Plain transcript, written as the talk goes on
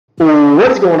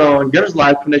What's going on? Gunners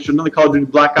Live Connection, another Call of Duty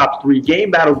Black Ops 3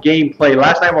 game battle gameplay.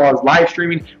 Last night while I was live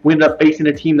streaming, we ended up facing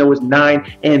a team that was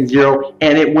 9-0,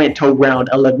 and it went to round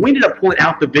 11. We ended up pulling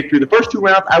out the victory. The first 2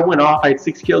 rounds, I went off. I had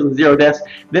 6 kills and 0 deaths.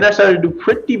 Then I started to do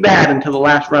pretty bad until the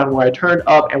last round where I turned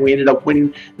up, and we ended up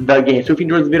winning the game. So if you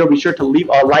enjoyed this video, be sure to leave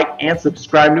a like and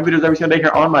subscribe. New videos every single day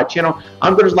here on my channel.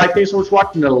 I'm Gunners Live. Thanks so much for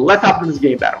watching, and let's hop into this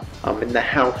game battle. I'm in the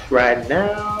house right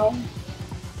now.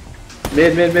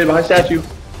 Mid, behind statue.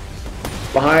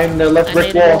 Behind the left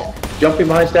brick wall. Jumping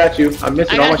behind statue. I'm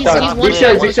missing all my shots. Big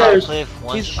stairs.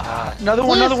 Another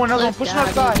one. Pushing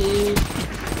outside.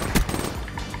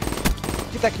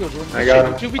 Get that kill, Jordan. I got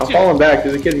him. I'm falling back.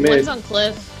 There's a kid mid. One's on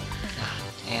cliff.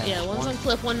 Yeah, one's on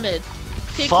cliff, one mid.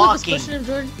 Okay, cliff is pushing him,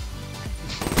 Jordan.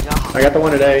 I got the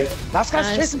one today. Last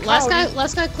guy's chasing last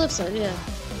guy cliffside, yeah.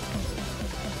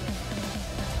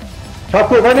 Top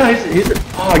cliff right now. He's.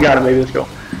 Oh, I got him. Maybe let's go.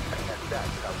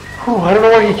 Oh, I don't know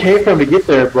where he came from to get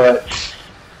there, but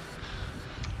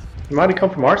he might have come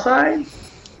from our side.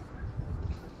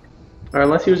 Or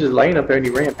unless he was just laying up there and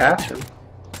he ran past him.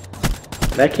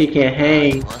 That kid can't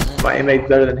hang. My inmate's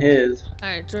better than his.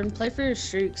 Alright, Jordan, play for your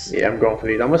streaks. Yeah, I'm going for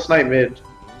these. I'm gonna snipe mid.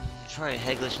 Try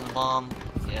head glitching the bomb.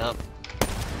 Yep.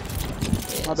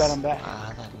 Yes. My bad, I'm back.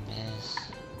 Ah, that miss.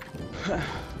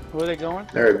 Where are they going?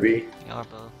 There it be.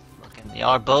 Y'all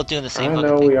are both doing the same. I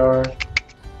know we are.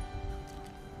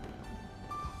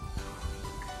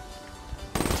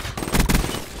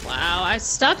 Wow, I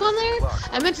stuck on there?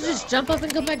 I meant to just jump up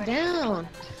and go back down.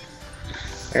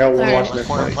 I got one watching this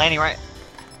corner. Planning right.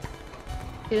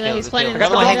 Yeah, he's planning.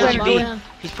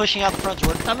 He's pushing out the front,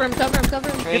 Jordan. Cover him.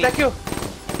 Get that kill.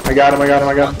 I got him.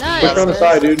 Nice. Push on the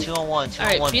side, dude. 2 on 1.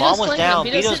 Alright, Bomb was down.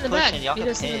 Vito's pushing. Y'all can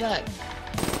in the back.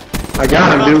 I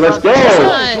got him, dude. Let's go.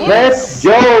 Nice. Let's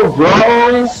go,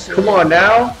 bro. Come on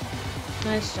now.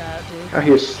 Nice job, dude. Out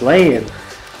here slaying.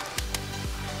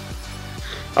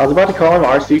 I was about to call him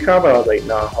RC car, but I was like,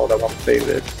 nah, hold up, I'm gonna save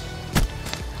this.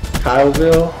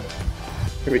 Kyleville.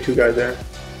 Maybe 2 guys there.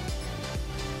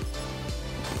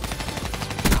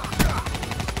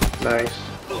 Nice.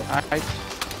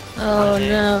 Oh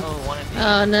no.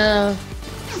 Oh no.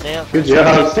 Good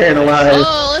job staying alive.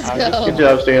 Oh, let's go. Good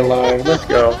job staying alive. Let's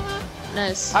go.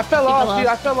 Nice. I fell off, dude.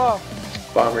 I fell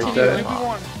off. Bomb reset.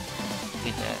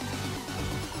 Beat that.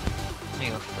 Let me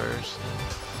go first.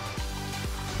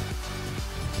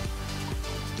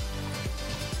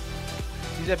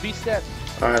 He's at B steps.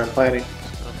 Alright, I'm planning.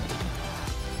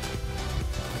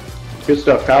 Good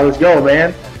stuff, Kyle. Let's go,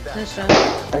 man. Nice job.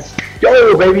 Let's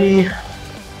go, baby.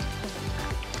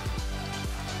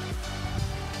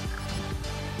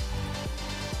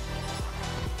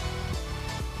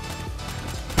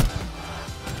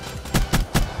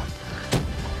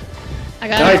 I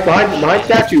got Nice, him. behind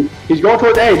statue. He's going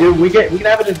towards A, dude. We can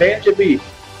have an advantage at B.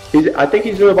 I think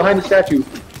he's behind the statue.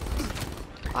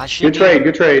 Good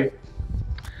trade.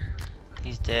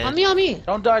 He's dead. On me.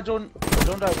 Don't die, Jordan.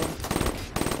 Don't die, Jordan.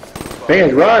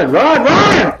 Fans, run!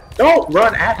 Don't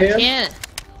run at him. Can't.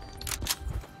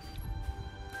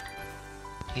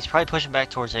 He's probably pushing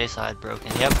back towards A side,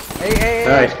 broken. Yep. Hey.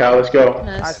 Nice, Kyle. Let's go.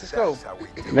 Nice. Let's go.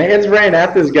 Mans ran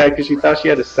after this guy because she thought she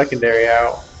had a secondary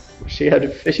out. She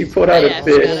pulled out a I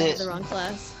fit. the wrong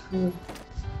class.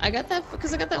 I got that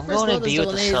because I got that I'm first going to one of those B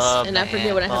double with the nades, sub, and I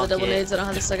forget when I have the double man. nades, I don't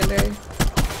have the secondary.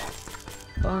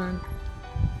 Barn.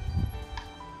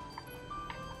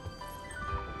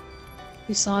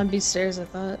 You saw him be stairs, I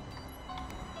thought.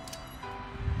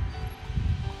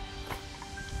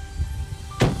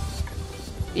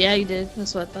 Yeah, you did.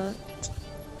 That's what I thought.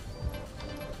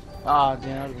 Ah, damn,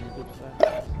 that would have been good for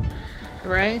that.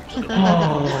 Right?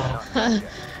 Oh.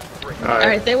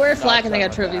 Alright, they wear a flag and they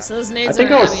got trophies, so those nades I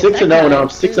think are I was 6-0, now I'm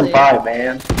 6-5,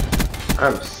 man.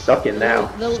 I'm sucking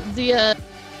now.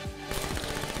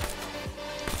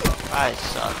 I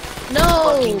suck.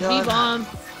 No! Fucking gun. B-bomb.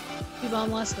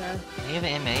 B-bomb last guy. You have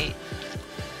an M8.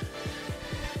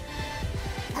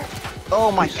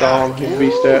 Oh my Saw god. him, he's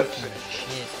B-steps.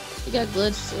 Shit. You got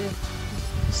glitched too.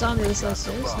 You saw him the other side of the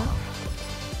stairs, no?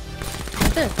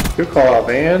 Right there. Good call out,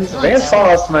 Vans. Vans saw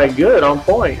us tonight good, on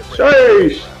point.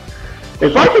 Sheesh!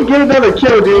 If I could get another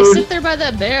kill, They dude. sit there by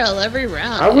that barrel every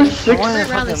round. I was dude. 6.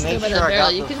 Every round they stay by that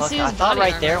barrel. You can see his I thought body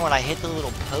right armor. there when I hit the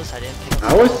little post, I didn't pick up.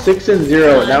 I was 6-0. Now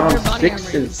Your I'm body armor, you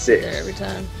can sit there 6-6. every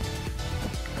time.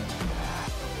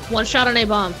 One shot on a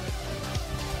bomb.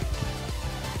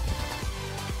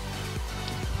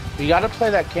 You gotta play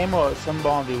that camo at some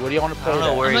bomb, dude. What do you want to play? I don't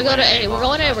know where I'm he gonna go to went. A. We're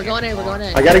going A. We're going A. We're going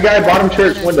A. I got a guy bottom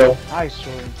church window. Nice,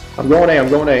 Jordan. I'm going A. I'm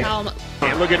going A.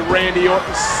 And look at Randy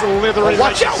Orton slithering.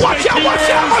 Watch out! Watch out! Watch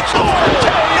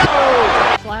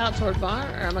out! Fly out toward bar,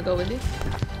 or I'm gonna go with you.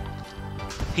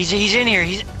 He's in here.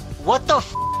 What the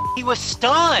f? He was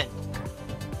stunned.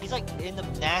 He's like in the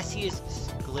nastiest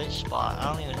glitch spot.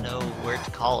 I don't even know where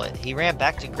to call it. He ran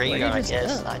back to graveyard, I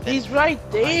guess. He's right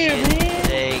there,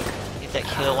 man. Get that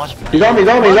kill. Watch me. He's on me,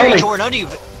 Jordan, under you.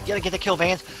 You gotta get the kill,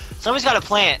 Vance. Somebody's got to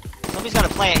plant.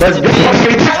 Let's go.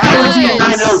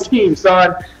 Nice. Team,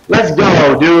 son. Let's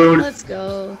go, dude. Let's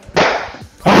go.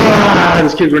 Ah,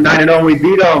 these kids were 9-0. We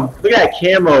beat them. Look at that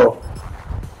camo.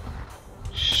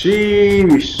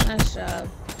 Sheesh. Nice job.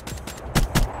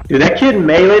 Dude, that kid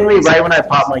meleeed me right when I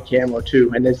popped my camo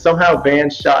too, and then somehow Van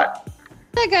shot.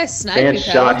 That guy sniping. Van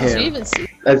shot him. Did you even see?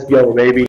 Let's go, baby.